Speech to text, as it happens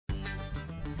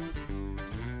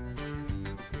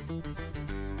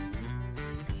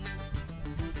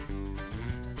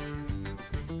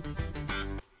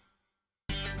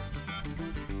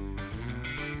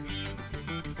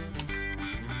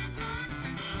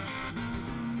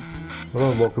Hello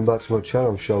and welcome back to my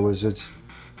channel, ShyWizard.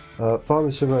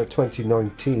 Farming Simulator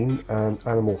 2019 and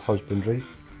Animal Husbandry.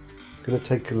 Going to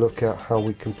take a look at how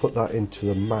we can put that into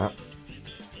the map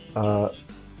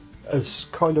as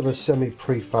kind of a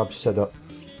semi-prefab setup.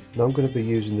 Now I'm going to be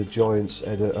using the Giants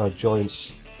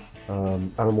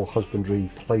Animal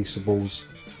Husbandry placeables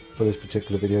for this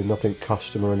particular video, nothing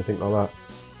custom or anything like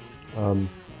that.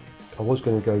 I was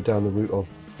going to go down the route of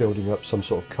building up some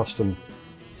sort of custom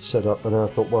setup, and then I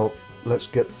thought, well, let's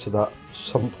get to that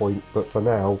some point, but for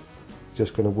now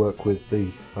just going to work with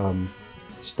the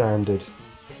standard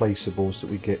placeables that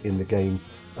we get in the game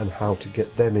and how to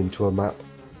get them into a map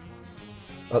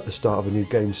at the start of a new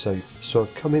game save. So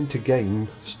I've come into game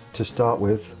to start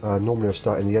with. Normally I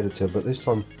start in the editor, but this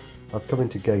time I've come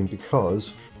into game because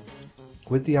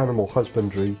with the animal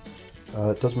husbandry,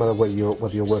 it doesn't matter whether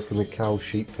you're working with cows,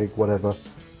 sheep, pig, whatever,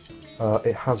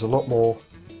 it has a lot more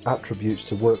attributes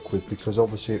to work with, because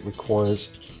obviously it requires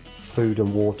food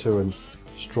and water and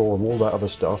straw and all that other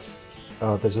stuff.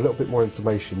 There's a little bit more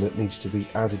information that needs to be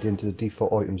added into the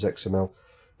default items XML.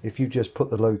 If you just put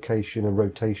the location and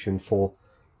rotation for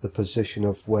the position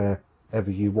of wherever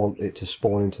you want it to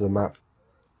spawn into the map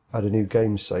at a new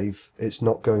game save, it's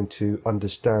not going to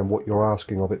understand what you're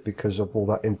asking of it because of all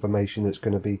that information that's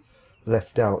going to be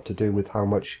left out to do with how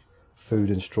much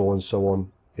food and straw and so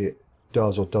on it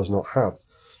does or does not have.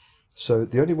 So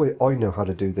the only way I know how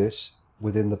to do this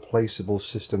within the placeable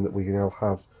system that we now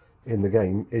have in the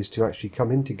game is to actually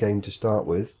come into game to start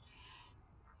with,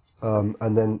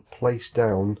 and then place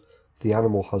down the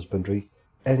animal husbandry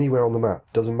anywhere on the map,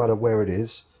 doesn't matter where it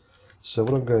is. So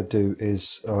what I'm going to do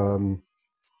is, I'm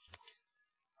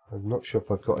not sure if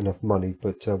I've got enough money,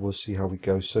 but we'll see how we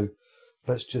go. So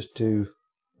let's just do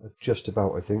just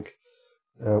about, I think.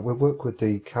 We'll work with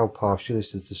the cow pasture.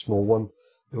 This is the small one.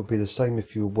 It will be the same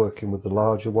if you were working with the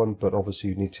larger one, but obviously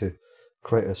you need to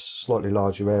create a slightly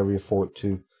larger area for it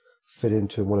to fit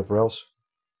into and whatever else.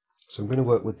 So I'm going to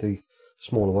work with the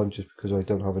smaller one just because I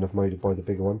don't have enough money to buy the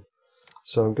bigger one.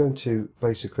 So I'm going to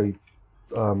basically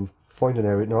find an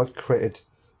area. Now I've created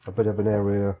a bit of an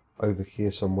area over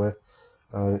here somewhere,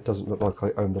 and it doesn't look like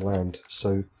I own the land.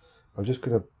 So I'm just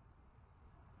going to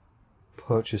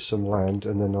purchase some land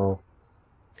and then I'll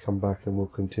come back and we'll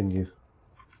continue.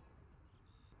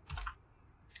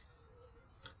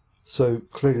 So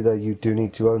clearly there you do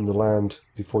need to own the land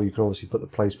before you can obviously put the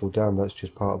placeable down. That's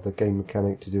just part of the game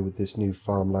mechanic to do with this new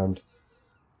farmland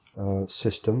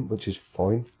system, which is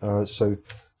fine. So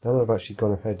now that I've actually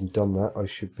gone ahead and done that, I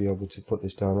should be able to put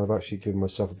this down. I've actually given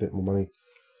myself a bit more money,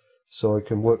 so I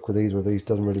can work with either of these,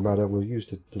 doesn't really matter. We'll use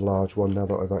the large one now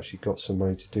that I've actually got some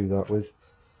money to do that with.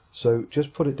 So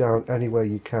just put it down anywhere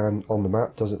you can on the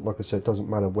map. Like I said, doesn't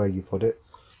matter where you put it.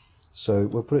 So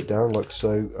we'll put it down like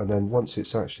so, and then once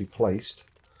it's actually placed,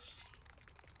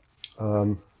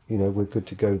 you know, we're good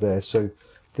to go there. So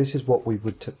this is what we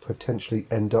would potentially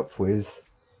end up with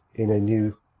in a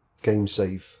new game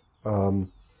save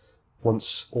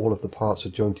once all of the parts are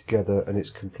joined together and it's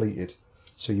completed.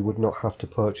 So you would not have to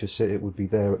purchase it, it would be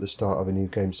there at the start of a new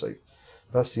game save.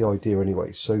 That's the idea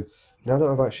anyway. So now that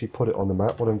I've actually put it on the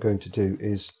map, what I'm going to do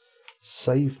is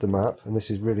save the map, and this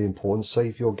is really important.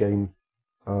 Save your game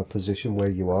position where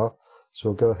you are. So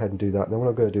I'll go ahead and do that. Now what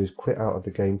I'm going to do is quit out of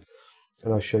the game,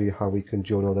 and I'll show you how we can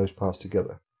join all those parts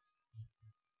together.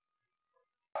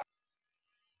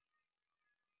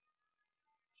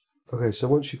 Okay, so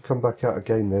once you've come back out of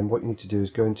game, then what you need to do is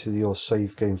go into your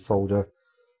save game folder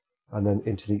and then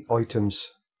into the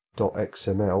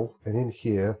items.xml, and in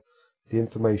here the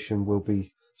information will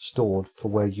be stored for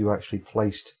where you actually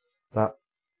placed that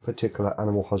particular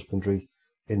animal husbandry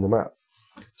in the map.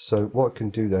 So what I can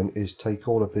do then is take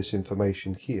all of this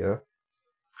information here,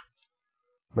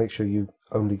 make sure you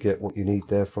only get what you need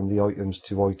there from the items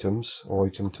to items, or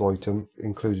item to item,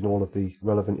 including all of the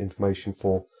relevant information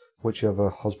for whichever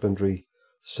husbandry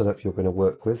setup you're going to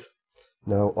work with.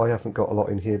 Now I haven't got a lot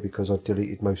in here because I've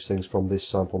deleted most things from this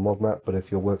sample mod map, but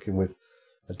if you're working with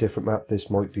a different map, this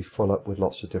might be full up with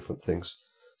lots of different things.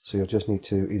 So you'll just need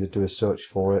to either do a search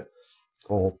for it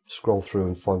or scroll through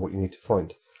and find what you need to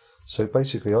find. So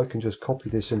basically I can just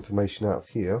copy this information out of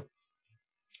here,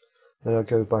 then I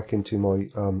go back into my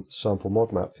sample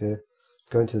mod map here,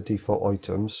 go into the default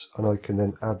items, and I can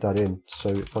then add that in. So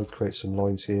if I create some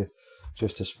lines here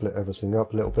just to split everything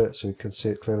up a little bit so you can see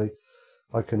it clearly,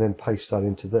 I can then paste that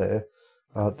into there.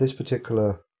 This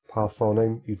particular path file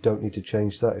name, you don't need to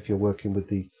change that if you're working with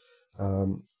the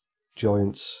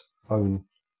Giant's own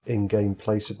in-game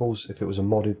placeables. If it was a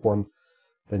modded one,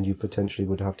 then you potentially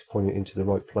would have to point it into the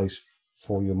right place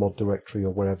for your mod directory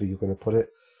or wherever you're going to put it.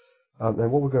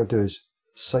 And what we're going to do is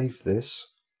save this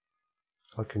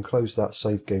I can close that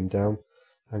save game down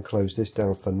and close this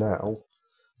down for now.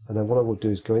 And then what I will do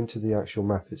is go into the actual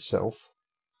map itself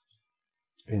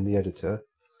in the editor.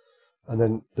 And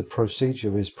then the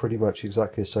procedure is pretty much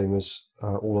exactly the same as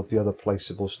all of the other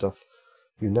placeable stuff.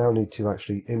 You now need to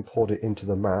actually import it into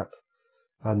the map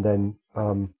and then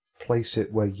place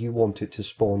it where you want it to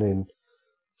spawn in.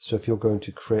 So if you're going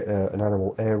to create an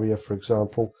animal area, for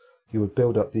example, you would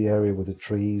build up the area with the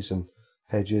trees and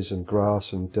hedges and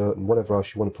grass and dirt and whatever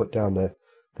else you want to put down there.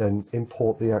 Then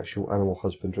import the actual animal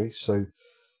husbandry. So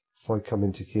if I come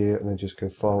into here and then just go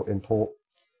File, Import,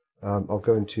 I'll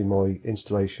go into my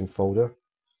installation folder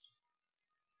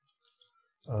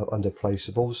under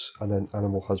Placeables and then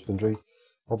Animal Husbandry.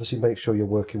 Obviously make sure you're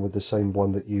working with the same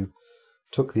one that you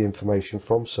took the information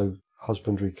from, so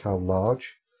Husbandry Cow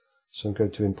Large. So I'm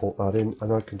going to import that in,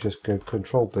 and I can just go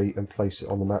Control B and place it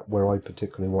on the map where I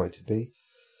particularly want it to be.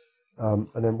 And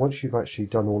then once you've actually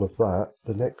done all of that,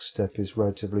 the next step is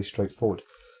relatively straightforward.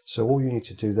 So all you need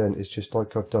to do then is just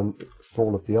like I've done for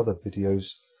all of the other videos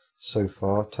so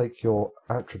far, take your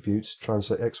attributes,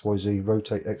 translate XYZ,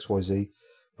 rotate XYZ,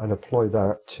 and apply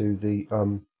that to the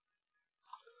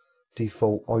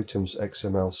default items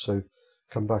XML. So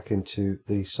come back into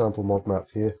the sample mod map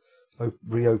here,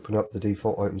 reopen up the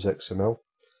default items XML,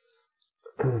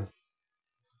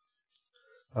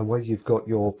 and where you've got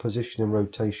your position and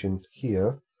rotation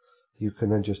here, you can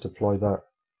then just apply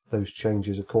those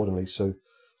changes accordingly. So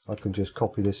I can just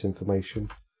copy this information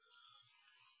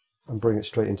and bring it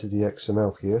straight into the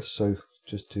XML here. So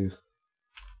just do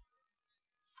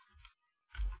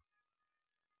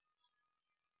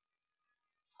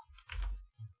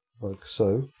like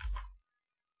so.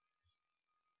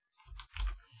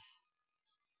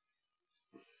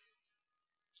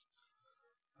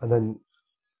 And then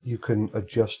you can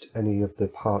adjust any of the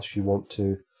parts you want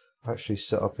to actually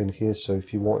set up in here. So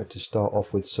if you wanted to start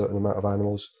off with a certain amount of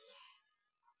animals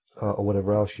or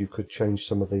whatever else, you could change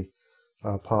some of the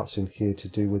parts in here to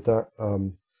do with that,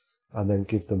 and then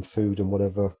give them food and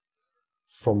whatever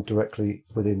from directly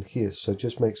within here. So it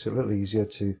just makes it a little easier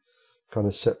to kind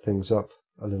of set things up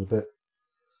a little bit.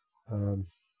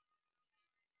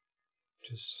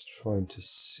 Just trying to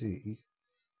see,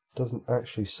 doesn't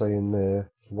actually say in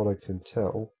there, from what I can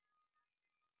tell,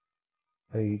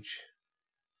 age,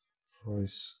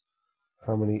 price,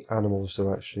 how many animals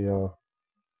there actually are.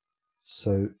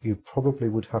 So you probably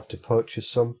would have to purchase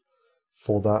some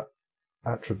for that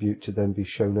attribute to then be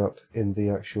shown up in the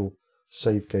actual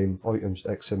save game items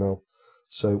XML.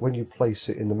 So when you place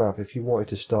it in the map, if you wanted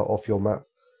to start off your map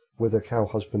with a cow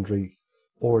husbandry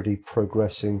already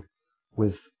progressing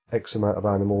with X amount of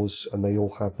animals and they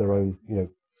all have their own,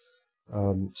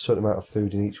 certain amount of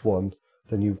food in each one,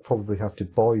 then you probably have to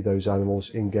buy those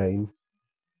animals in game,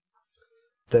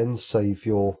 then save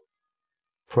your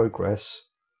progress,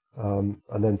 and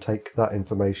then take that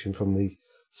information from the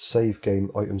save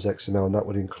game items XML, and that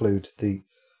would include the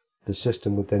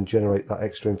system would then generate that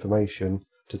extra information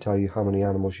to tell you how many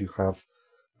animals you have,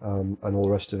 and all the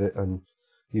rest of it, and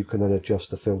you can then adjust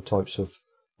the field types of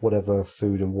whatever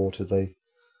food and water they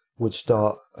would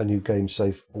start a new game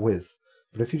save with.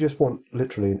 But if you just want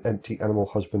literally an empty animal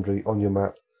husbandry on your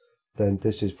map, then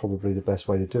this is probably the best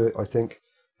way to do it, I think.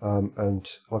 And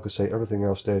like I say, everything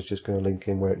else there is just going to link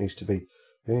in where it needs to be.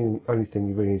 The only thing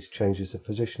you really need to change is the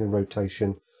position and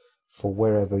rotation for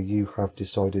wherever you have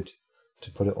decided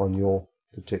to put it on your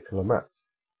particular map.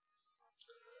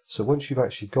 So once you've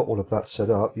actually got all of that set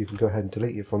up, you can go ahead and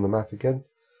delete it from the map again.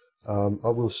 I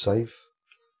will save,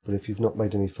 but if you've not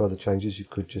made any further changes, you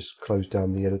could just close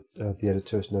down the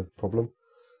editor, it's no problem.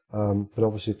 But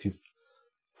obviously if you've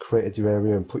created your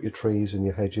area and put your trees and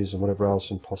your hedges and whatever else,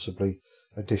 and possibly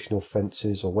additional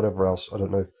fences or whatever else, I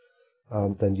don't know,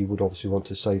 then you would obviously want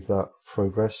to save that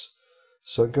progress.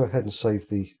 So go ahead and save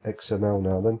the XML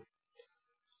now then,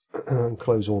 and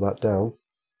close all that down,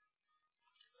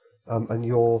 and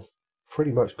you're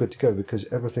pretty much good to go, because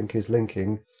everything is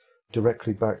linking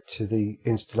directly back to the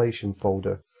installation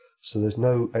folder. So there's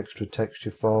no extra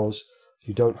texture files,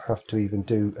 you don't have to even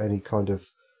do any kind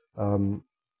of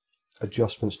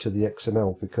adjustments to the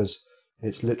XML, because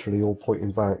it's literally all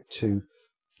pointing back to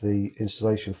the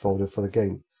installation folder for the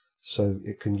game. So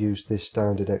it can use this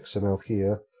standard XML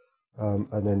here,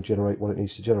 and then generate what it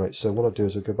needs to generate. So what I'll do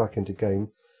is I'll go back into game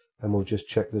and we'll just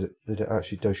check that it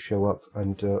actually does show up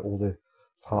and all the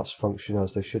parts function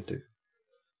as they should do.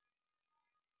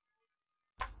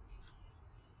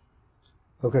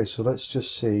 Okay, so let's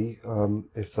just see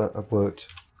if that worked.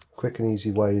 Quick and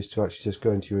easy way is to actually just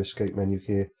go into your escape menu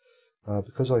here.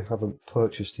 Because I haven't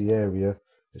purchased the area,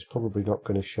 it's probably not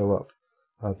going to show up,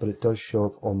 but it does show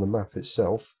up on the map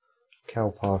itself.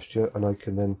 cow pasture, and I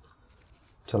can then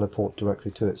teleport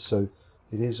directly to it. So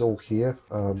it is all here.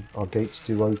 Our gates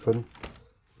do open.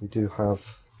 We do have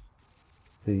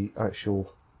the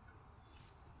actual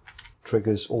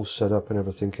triggers all set up and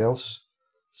everything else.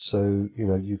 So you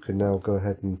know, you can now go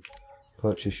ahead and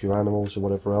purchase your animals or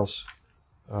whatever else,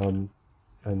 and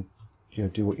you know,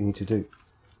 do what you need to do.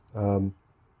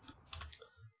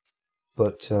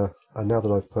 And now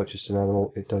that I've purchased an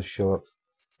animal, it does show up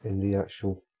in the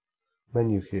actual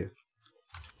menu here.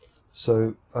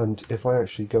 So, and if I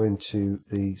actually go into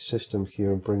the system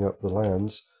here and bring up the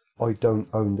lands, I don't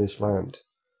own this land.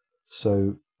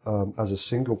 So as a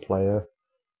single player,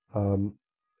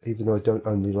 even though I don't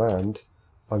own the land,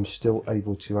 I'm still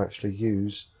able to actually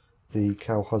use the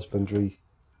cow husbandry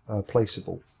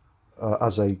placeable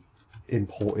as a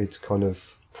imported kind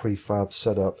of prefab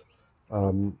setup,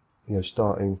 you know,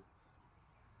 starting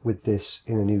with this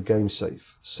in a new game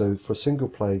save. So for single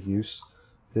player use,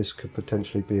 this could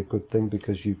potentially be a good thing,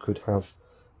 because you could have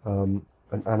an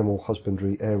animal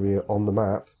husbandry area on the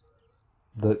map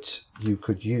that you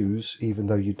could use even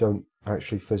though you don't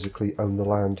actually physically own the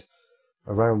land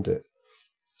around it.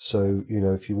 So you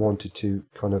know, if you wanted to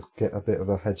kind of get a bit of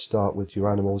a head start with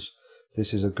your animals,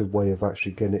 this is a good way of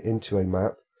actually getting it into a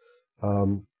map,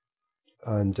 and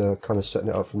kind of setting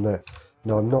it up from there.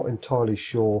 Now I'm not entirely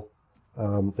sure.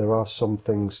 There are some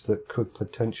things that could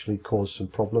potentially cause some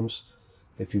problems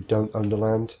if you don't own the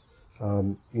land.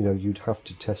 You know, you'd have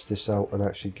to test this out and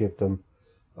actually give them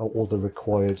all the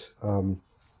required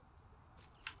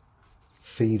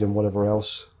feed and whatever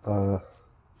else,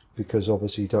 because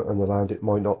obviously you don't own the land. It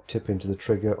might not tip into the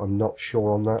trigger. I'm not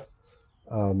sure on that.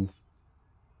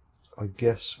 I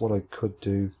guess what I could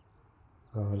do,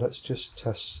 let's just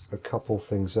test a couple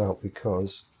things out,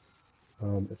 because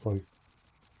if I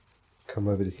come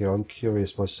over to here, I'm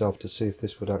curious myself to see if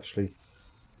this would actually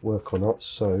work or not.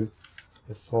 So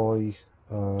if I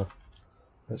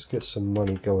let's get some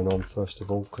money going on first of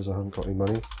all, because I haven't got any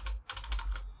money.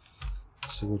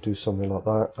 So we'll do something like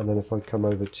that, and then if I come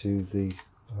over to the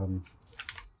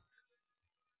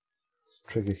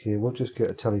trigger here, we'll just get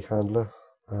a telehandler,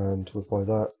 and we'll buy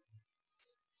that,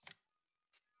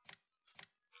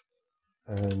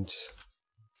 and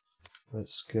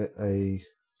let's get a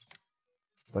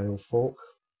bale fork,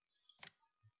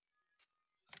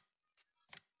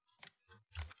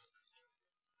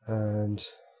 and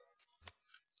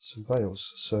some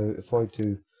bales. So if I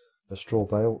do a straw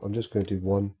bale, I'm just going to do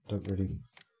one, don't really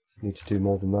need to do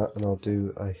more than that, and I'll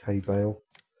do a hay bale.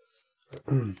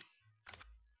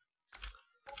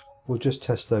 We'll just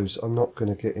test those. I'm not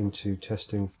going to get into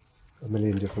testing a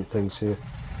million different things here.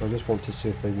 I just want to see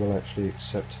if they will actually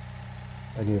accept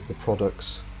any of the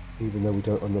products, even though we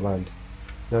don't own the land.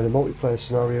 Now in a multiplayer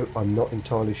scenario, I'm not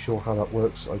entirely sure how that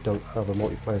works. I don't have a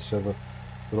multiplayer server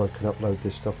that I can upload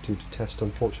this stuff to test,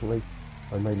 unfortunately.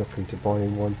 I may look into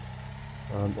buying one,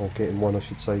 or getting one I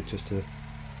should say, just to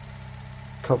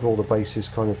cover all the bases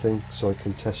kind of thing, so I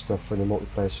can test stuff in a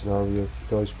multiplayer scenario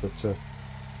for you guys. But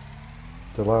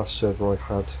the last server I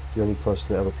had, the only person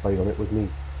that ever played on it was me.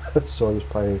 So I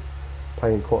was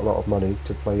paying quite a lot of money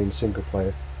to play in single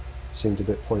player. Seemed a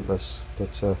bit pointless,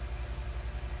 but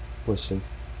we'll see.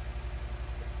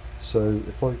 So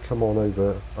if I come on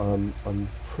over, I'm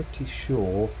pretty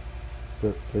sure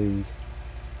that the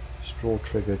straw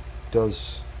trigger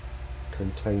does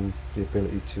contain the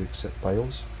ability to accept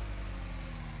bales.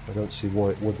 I don't see why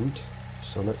it wouldn't,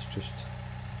 so let's just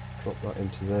drop that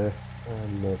into there,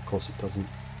 and of course it doesn't.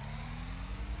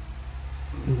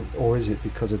 Or is it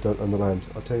because I don't own the land?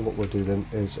 I'll tell you what we'll do then,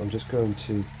 is I'm just going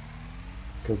to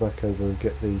go back over and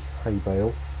get the hay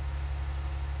bale,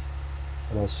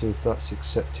 and I'll see if that's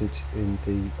accepted in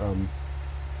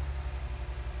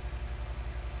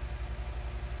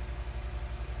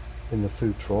the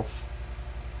food trough,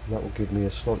 and that will give me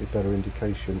a slightly better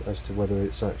indication as to whether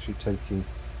it's actually taking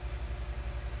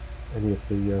any of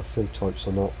the food types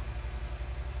or not.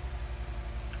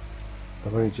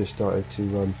 I've only just started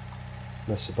to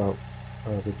mess about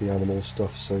with the animal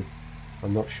stuff, so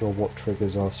I'm not sure what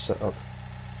triggers are set up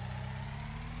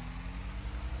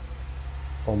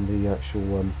on the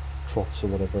actual troughs or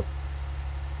whatever.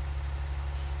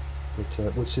 But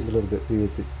it would seem a little bit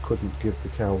weird that you couldn't give the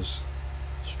cows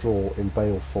straw in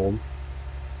bale form.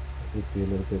 It would be a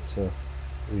little bit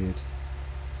weird,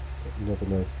 but you never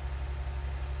know.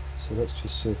 So let's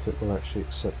just see if it will actually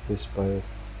accept this bale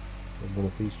in one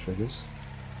of these triggers.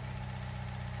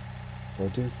 I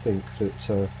do think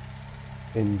that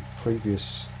in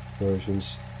previous versions,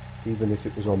 even if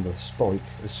it was on the spike,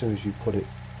 as soon as you put it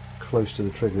close to the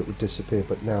trigger it would disappear,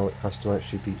 but now it has to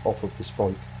actually be off of the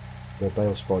spike, the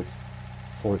bale spike,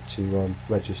 for it to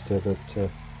register that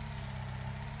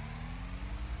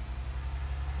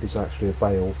it's actually a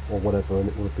bale or whatever, and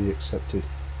it will be accepted.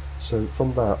 So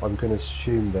from that I'm going to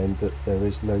assume then that there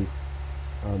is no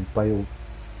bale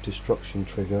destruction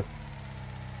trigger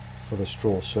for the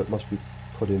straw, so it must be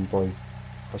put in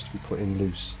has to be put in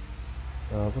loose.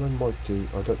 What I might do,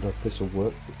 I don't know if this will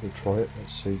work, but we'll try it,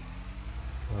 let's see.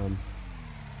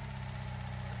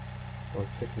 I'll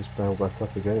pick this bale back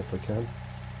up again if I can.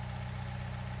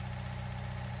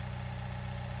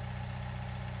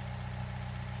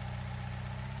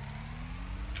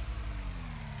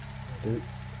 I do.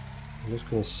 I'm just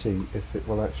going to see if it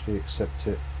will actually accept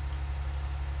it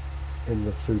in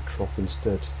the food trough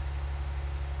instead.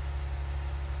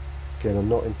 Again, I'm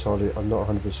not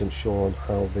 100% sure on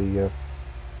how the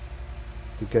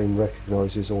game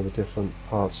recognises all the different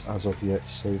parts as of yet,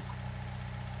 so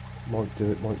might do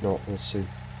it, might not, we'll see.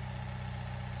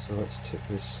 So let's tick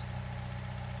this.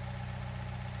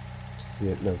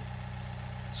 Yeah, no.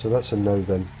 So that's a no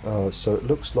then. So it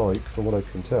looks like, from what I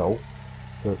can tell,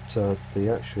 that the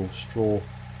actual straw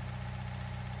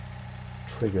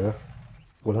trigger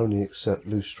will only accept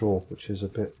loose straw, which is a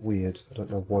bit weird. I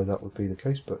don't know why that would be the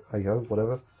case, but hey ho,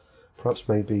 whatever. Perhaps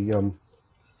maybe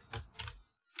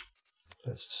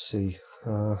let's see,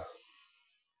 where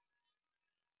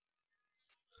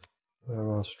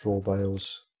are straw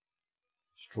bales?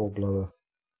 Straw blower,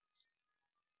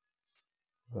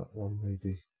 that one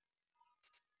maybe,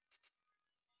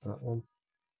 that one.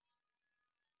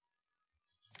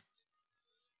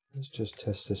 Let's just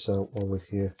test this out while we're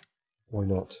here, why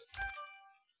not?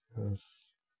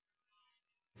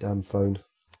 Damn phone.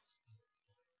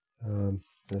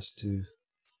 Let's do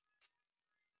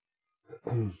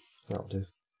that'll do.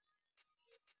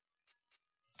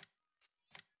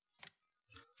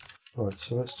 Right,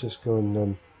 so let's just go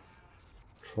and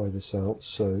try this out.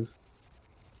 So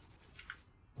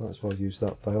might as well use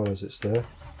that bale as it's there.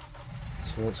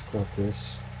 So let's grab this.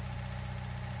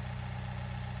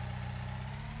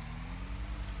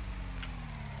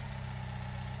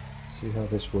 See how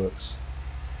this works.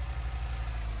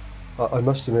 I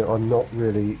must admit I'm not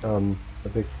really a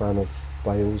big fan of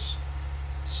bales,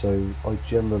 so I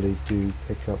generally do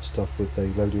pick up stuff with a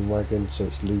loading wagon so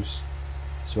it's loose.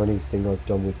 So anything I've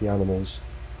done with the animals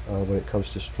when it comes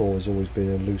to straw has always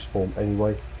been in loose form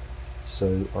anyway.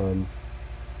 So I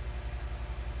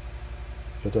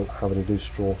don't have any loose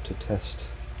straw to test,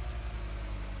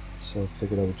 so I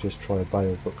figured I would just try a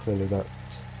bale, but clearly that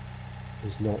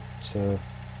is not didn't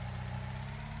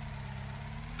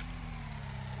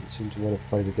seem to want to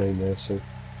play the game there. So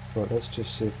right, let's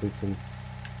just see if we can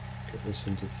get this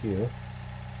into here.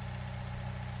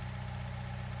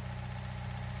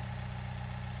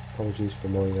 Apologies for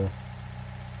my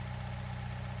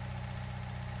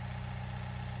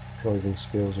driving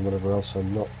skills and whatever else.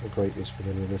 I'm not the greatest with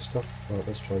any of this stuff. Right,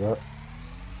 let's try that.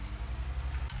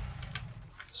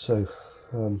 So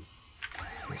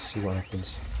let's see what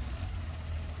happens.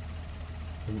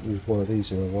 I haven't used one of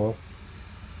these in a while.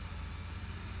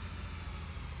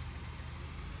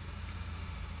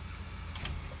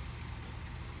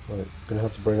 Right, I'm going to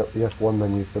have to bring up the F1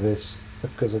 menu for this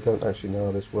because I don't actually know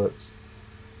how this works.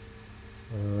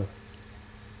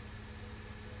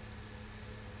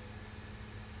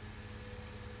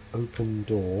 Open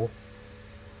door.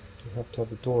 Do you have to have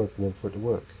the door open then for it to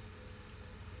work?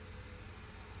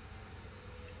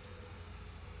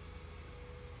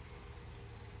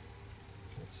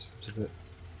 That seems a bit...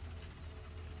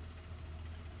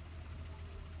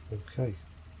 Okay.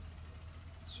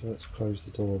 So let's close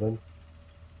the door then.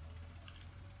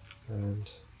 And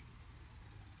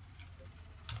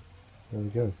there we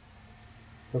go.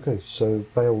 Okay, so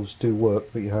bales do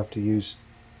work, but you have to use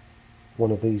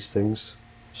one of these things,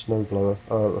 snow blower,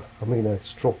 I mean a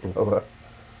straw blower,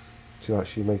 to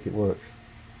actually make it work.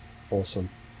 Awesome.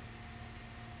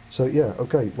 So yeah,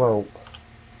 okay, well,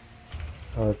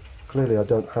 clearly I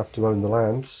don't have to own the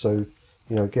land, so,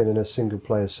 you know, again, in a single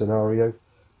player scenario,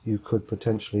 you could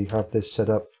potentially have this set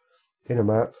up in a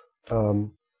map,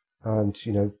 and,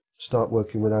 you know, start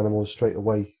working with animals straight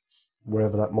away,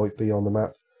 wherever that might be on the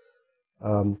map,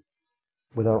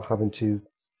 without having to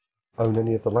own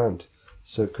any of the land.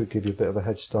 So it could give you a bit of a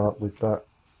head start with that,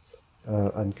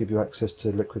 and give you access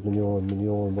to liquid manure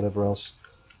and whatever else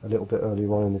a little bit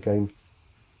earlier on in the game,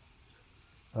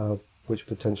 which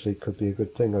potentially could be a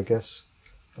good thing, I guess,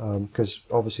 because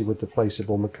obviously with the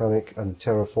placeable mechanic and the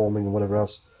terraforming and whatever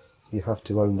else, you have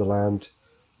to own the land,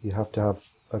 you have to have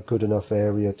a good enough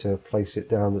area to place it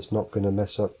down that's not going to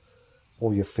mess up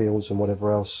all your fields and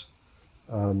whatever else,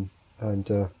 and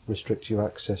restrict your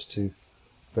access to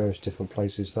various different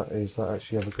places. Is that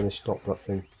actually ever going to stop that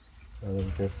thing? Oh,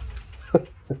 there we go.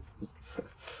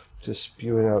 Just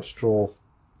spewing out straw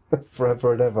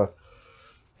forever and ever.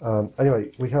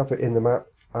 Anyway, we have it in the map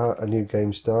at a new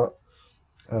game start.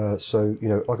 So, you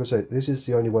know, like I said, this is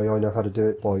the only way I know how to do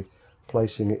it, by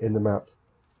placing it in the map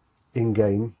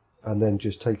in-game and then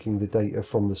just taking the data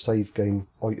from the save game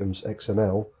items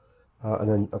XML and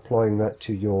then applying that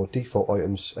to your default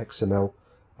items XML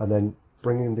and then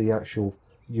bringing the actual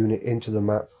unit into the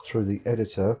map through the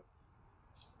editor,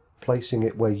 placing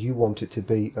it where you want it to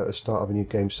be at the start of a new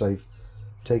game save,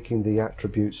 taking the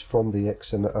attributes from the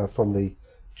XML, from the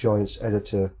Giants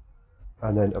editor,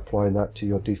 and then applying that to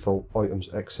your default items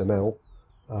XML,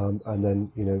 and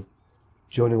then, you know,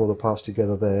 joining all the parts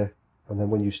together there, and then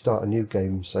when you start a new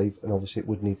game save, and obviously it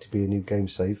would need to be a new game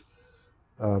save,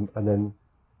 and then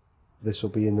this will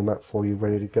be in the map for you,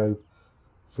 ready to go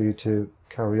for you to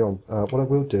carry on. What I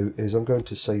will do is I'm going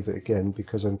to save it again,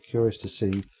 because I'm curious to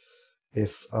see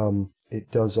if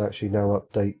it does actually now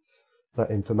update that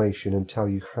information and tell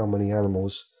you how many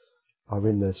animals are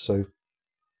in there. So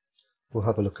we'll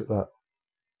have a look at that.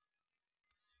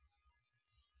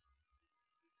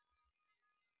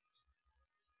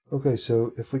 Okay,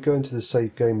 so if we go into the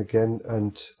save game again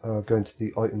and go into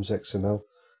the items XML,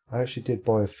 I actually did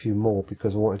buy a few more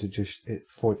because I wanted to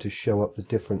for it to show up the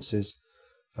differences.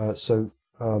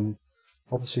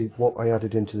 Obviously what I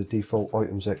added into the default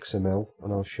items XML,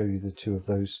 and I'll show you the two of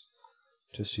those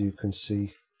just so you can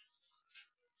see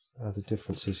the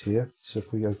differences here. So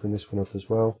if we open this one up as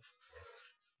well,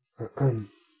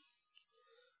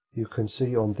 you can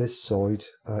see on this side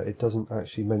it doesn't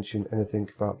actually mention anything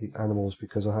about the animals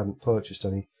because I hadn't purchased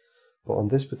any, but on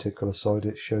this particular side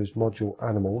it shows module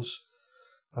animals,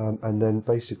 and then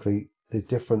basically the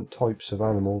different types of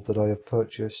animal that I have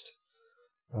purchased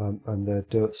and their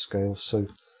dirt scales. So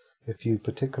if you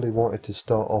particularly wanted to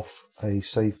start off a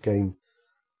save game,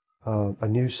 a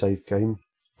new save game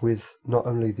with not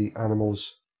only the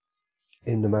animals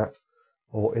in the map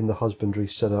or in the husbandry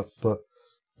setup, but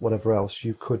whatever else,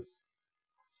 you could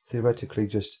theoretically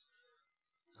just,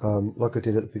 like I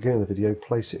did at the beginning of the video,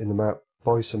 place it in the map,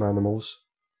 buy some animals,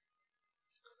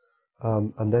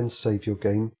 and then save your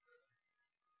game,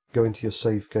 go into your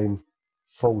save game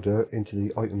folder, into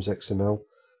the items XML,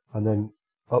 and then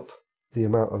up the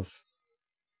amount of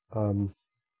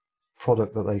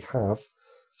product that they have,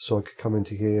 so I could come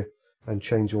into here and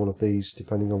change all of these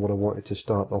depending on what I wanted to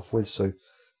start off with. So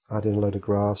add in a load of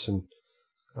grass and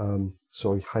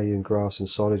hay and grass and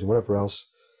silage and whatever else,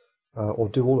 or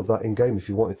do all of that in game if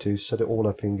you wanted to, set it all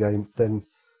up in game, then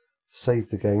save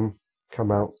the game,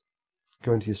 come out,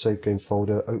 go into your save game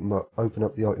folder, open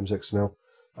up the items XML,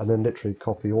 and then literally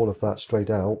copy all of that straight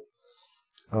out,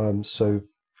 and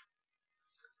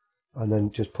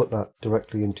then just put that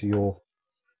directly into your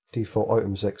default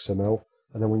items XML,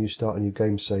 and then when you start a new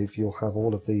game save you'll have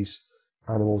all of these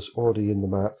animals already in the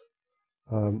map,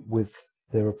 with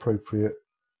their appropriate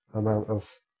amount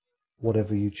of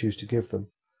whatever you choose to give them.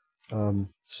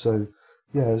 So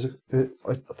yeah,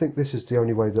 I think this is the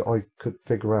only way that I could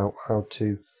figure out how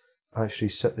to actually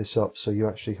set this up, so you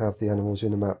actually have the animals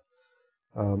in the map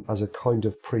as a kind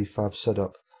of prefab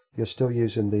setup. You're still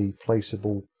using the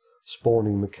placeable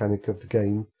spawning mechanic of the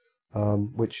game,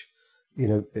 which, you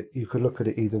know, you could look at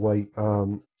it either way.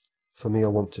 For me, I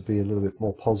want to be a little bit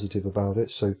more positive about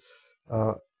it, so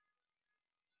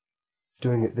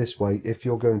doing it this way, if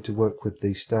you're going to work with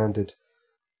the standard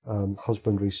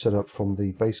husbandry setup from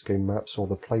the base game maps, or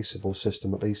the placeable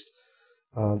system at least,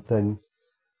 then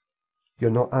you're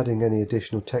not adding any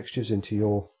additional textures into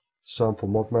your sample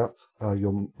mod map,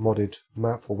 your modded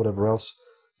map or whatever else.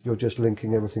 You're just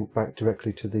linking everything back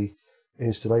directly to the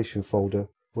installation folder,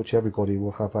 which everybody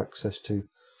will have access to.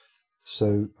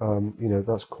 So you know,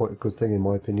 that's quite a good thing in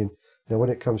my opinion. Now when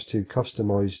it comes to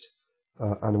customized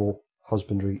animal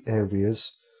husbandry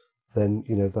areas, then,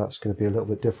 you know, that's going to be a little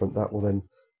bit different. That will then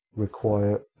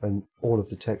require all of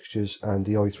the textures and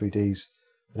the i3Ds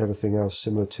and everything else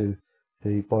similar to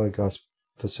the biogas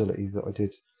facility that I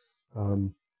did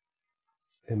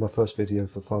in my first video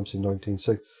for FS19.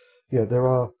 So yeah, there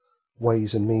are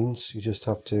ways and means. You just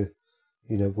have to,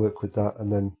 you know, work with that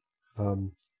and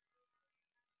then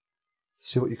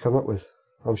see what you come up with.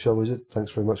 I'm ShyWizard.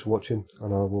 Thanks very much for watching,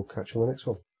 and I will catch you on the next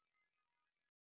one.